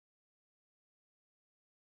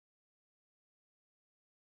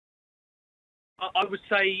I would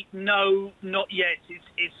say no, not yet.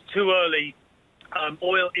 It's too early.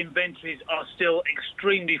 Oil inventories are still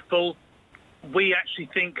extremely full. We actually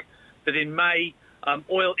think that in May,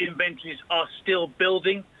 oil inventories are still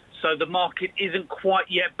building, so the market isn't quite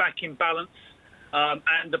yet back in balance,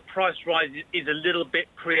 and the price rise is a little bit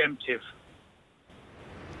preemptive.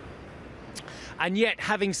 And yet,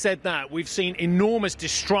 having said that, we've seen enormous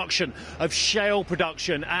destruction of shale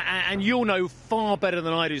production. And you'll know far better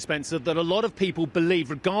than I do, Spencer, that a lot of people believe,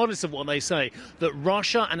 regardless of what they say, that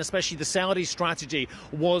Russia and especially the Saudi strategy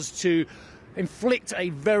was to inflict a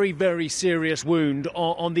very, very serious wound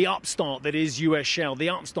on the upstart that is US shale, the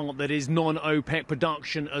upstart that is non-OPEC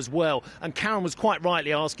production as well. And Karen was quite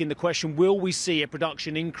rightly asking the question, will we see a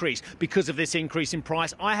production increase because of this increase in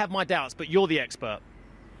price? I have my doubts, but you're the expert.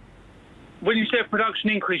 When you say a production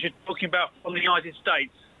increase, you're talking about from the United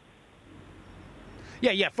States?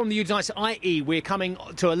 Yeah, from the United States, i.e. we're coming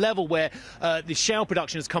to a level where the shale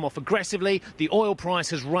production has come off aggressively. The oil price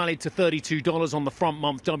has rallied to $32 on the front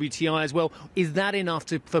month WTI as well. Is that enough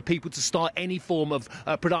for people to start any form of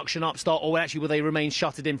production upstart, or actually will they remain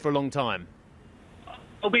shuttered in for a long time?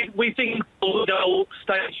 We think they'll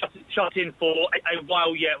stay shut in for a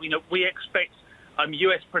while yet. We expect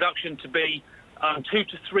US production to be 2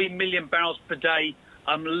 to 3 million barrels per day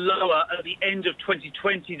lower at the end of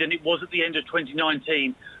 2020 than it was at the end of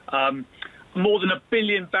 2019. More than 1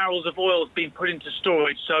 billion barrels of oil has been put into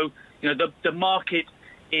storage. So, the market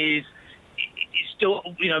is still,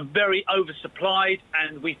 very oversupplied,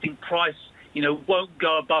 and we think price, won't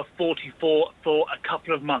go above 44 for a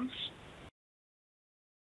couple of months.